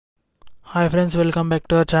Hi friends, welcome back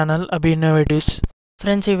to our channel Abhi innovatives.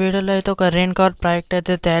 Friends, ఈ వీడియోలో అయితే ఒక రెయిన్ కవర్ ప్రాజెక్ట్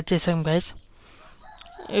అయితే తయారు చేసాం గైస్.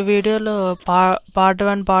 ఈ వీడియోలో పార్ట్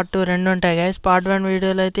 1 పార్ట్ 2 రెండు ఉంటాయి గైస్. పార్ట్ 1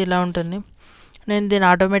 వీడియోలో అయితే ఇలా ఉంటుంది. నేను దీన్ని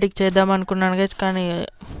ఆటోమేటిక్ చేద్దాం అనుకున్నాను గైస్, కానీ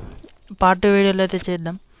పార్ట్ 2 వీడియోలో అయితే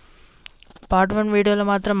చేద్దాం. పార్ట్ 1 వీడియోలో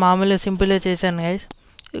మాత్రం మామూలుగా సింపుల్గా చేశాను గైస్.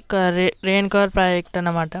 ఒక రెయిన్ కవర్ ప్రాజెక్ట్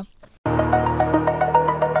అన్నమాట.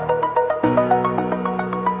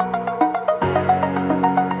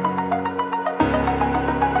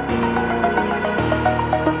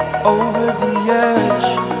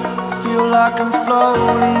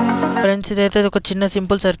 ఫ్రెండ్స్, ఇదైతే ఒక చిన్న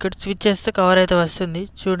సింపుల్ సర్క్యూట్. స్విచ్ చేస్తే కవర్ అయితే వస్తుంది,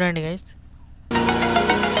 చూడండి గైస్.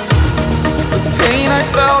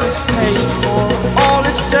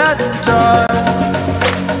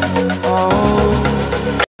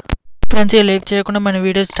 ఫ్రెండ్స్, ఇక లేట్ చేయకుండా మన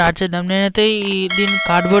వీడియో స్టార్ట్ చేద్దాం. నేనైతే దీన్ని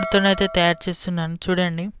కార్డ్బోర్డ్తో అయితే తయారు చేస్తున్నాను,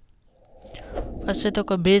 చూడండి. ఫస్ట్ అయితే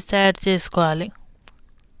ఒక బేస్ తయారు చేసుకోవాలి.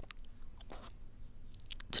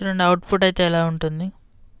 చూడండి అవుట్పుట్ అయితే ఎలా ఉంటుంది.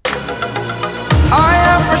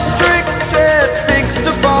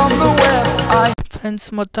 ఫ్రెండ్స్,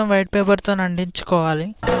 మొత్తం వైట్ పేపర్తో అంటించుకోవాలి.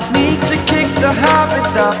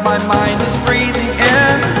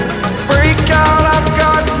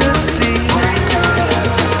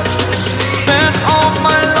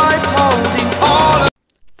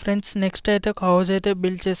 ఫ్రెండ్స్, నెక్స్ట్ అయితే ఒక హౌస్ అయితే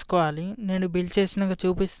బిల్డ్ చేసుకోవాలి. నేను బిల్డ్ చేసినాక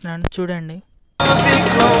చూపిస్తున్నాను, చూడండి.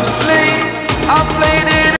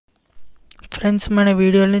 ఫ్రెండ్స్, మన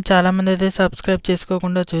వీడియోని చాలామంది అయితే సబ్స్క్రైబ్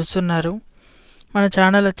చేసుకోకుండా చూస్తున్నారు. మన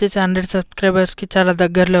ఛానల్ వచ్చేసి 100 సబ్స్క్రైబర్స్కి చాలా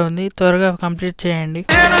దగ్గరలో ఉంది. త్వరగా కంప్లీట్ చేయండి.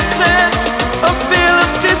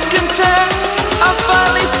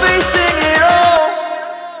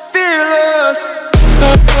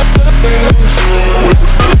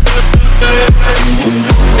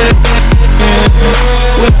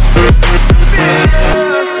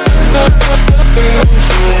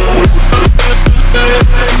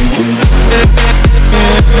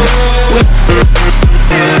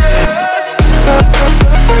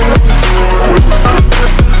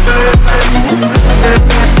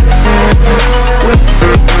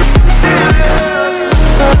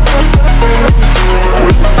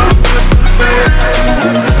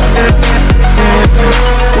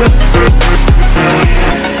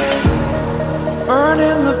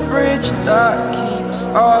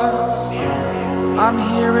 I'm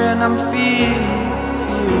here and I'm feeling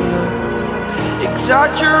fearless.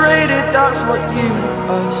 Exaggerated, that's what you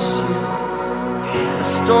assume. The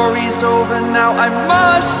story's over now, I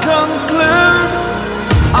must conclude.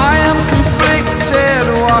 I am conflicted,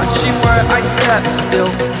 watching where I step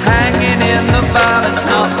still, hanging in the balance.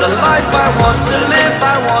 Not the life I want to live,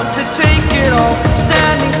 I want to take it all.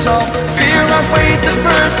 Standing tall, fear I weighed the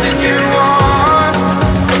person you are.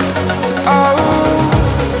 Oh,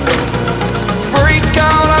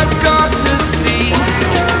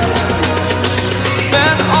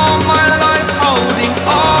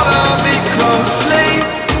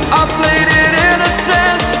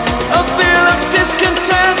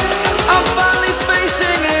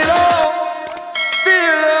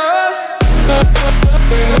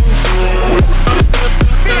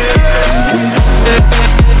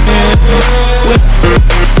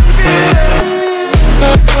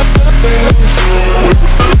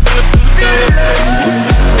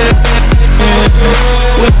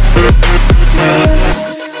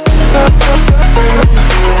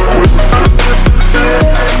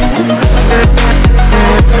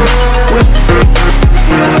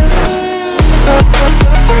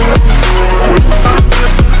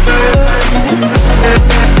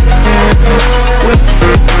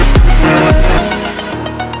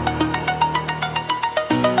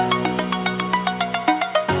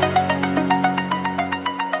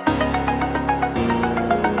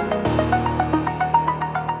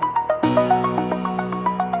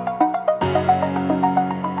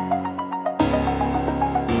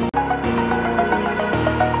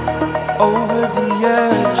 over the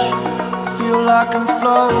edge, feel like I'm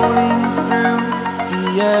floating through the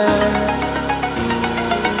air.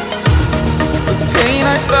 The pain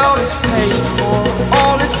I felt is paid for,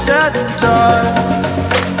 all is said and done.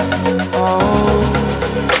 Oh,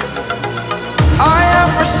 I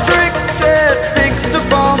am restricted, fixed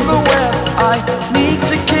upon the web. I need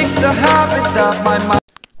to kick the habit that my mind.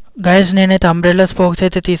 Guys, నేనైతే umbrella spokes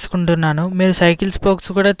అయితే తీసుకుంటున్నాను. మీరు cycle spokes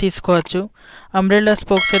కూడా తీసుకోవచ్చు. Umbrella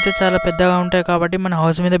spokes అయితే చాలా పెద్దగా ఉంటాయి కాబట్టి మన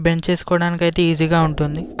హౌస్ మీద బెంచ్ చేసుకోవడానికి అయితే ఈజీగా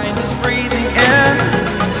ఉంటుంది.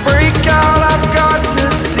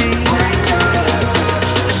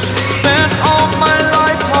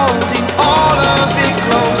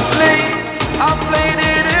 I played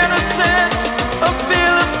it in a sense, a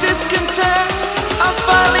feel of discontent.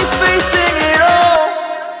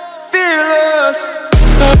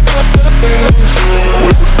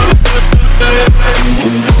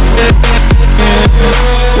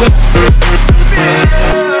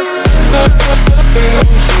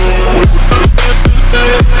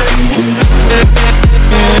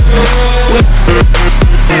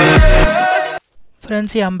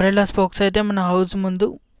 Friends ఈ అంబ్రెల్లా స్పోక్స్ అయితే మన హౌస్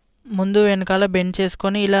ముందు వెనకాల బెండ్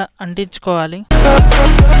చేసుకొని ఇలా అంటించుకోవాలి.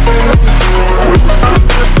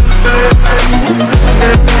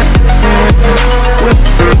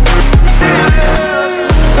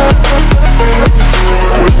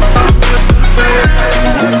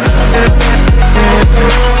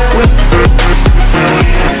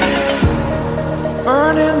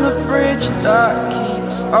 Burning the bridge that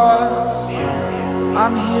keeps us.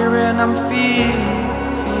 I'm here and I'm feeling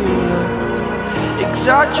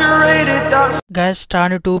exaggerated, that's guys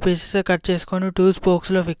స్టార్ని 2 pieces cut చేసుకొని 2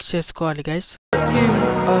 spokes లో fix చేసుకోవాలి guys. you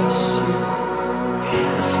assume.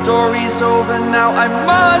 The story's over now, I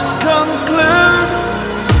must conclude.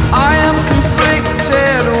 I am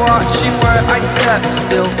conflicted, watching where I step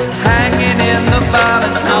still, hanging in the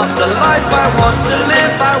balance, not the life I want to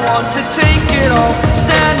live. I want to take it all,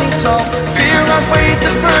 standing tall, fear I weighed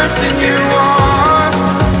the person you are.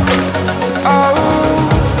 Oh,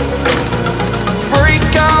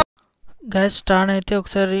 break out. Guys స్టార్న్ అయితే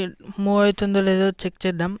ఒకసారి move అవుతుందో లేదో check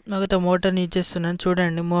చేద్దాం. నాకైతే మోటార్ని ఇచ్చేస్తున్నాను,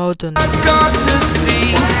 చూడండి move అవుతుంది. I've got to see.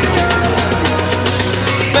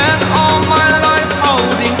 Spent all my life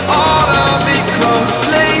holding all of it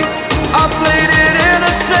closely. I played it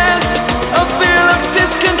innocent, a feel of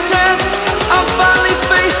discontent. I'm finally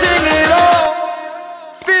facing it all,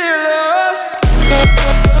 fearless.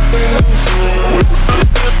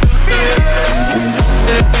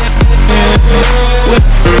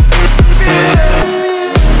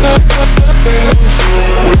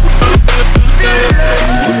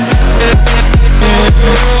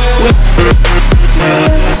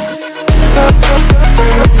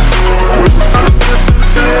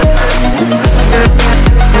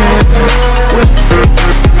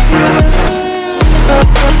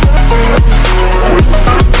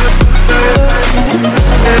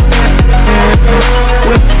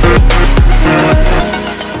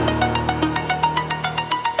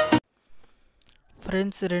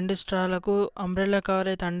 Friends 2 స్ట్రాలకు umbrella cover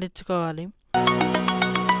అయితే అంటించుకోవాలి.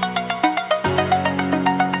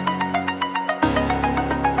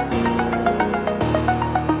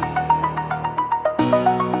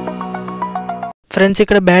 Friends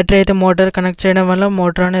ఇక్కడ battery అయితే motor connect చేయడం వల్ల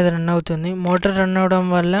motor అనేది run అవుతుంది. Motor run అవడం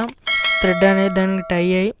వల్ల thread అనేది దానికి టై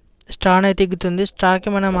అయ్యి స్ట్రాన్ అయితే ఎగుతుంది.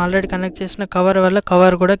 స్ట్రాకి మనం ఆల్రెడీ కనెక్ట్ చేసిన కవర్ వల్ల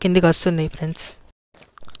కవర్ కూడా కిందికి వస్తుంది. ఫ్రెండ్స్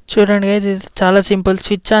చూడండి గైస్, ఇది చాలా సింపుల్.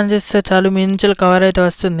 స్విచ్ ఆన్ చేస్తే చాలు మీ నుంచి కవర్ అయితే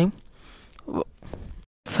వస్తుంది.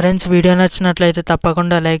 ఫ్రెండ్స్ వీడియో నచ్చినట్లయితే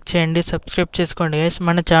తప్పకుండా లైక్ చేయండి, సబ్స్క్రైబ్ చేసుకోండి గైస్.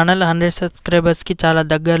 మన ఛానల్ 100 సబ్స్క్రైబర్స్కి చాలా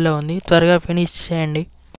దగ్గరలో ఉంది, త్వరగా ఫినిష్ చేయండి.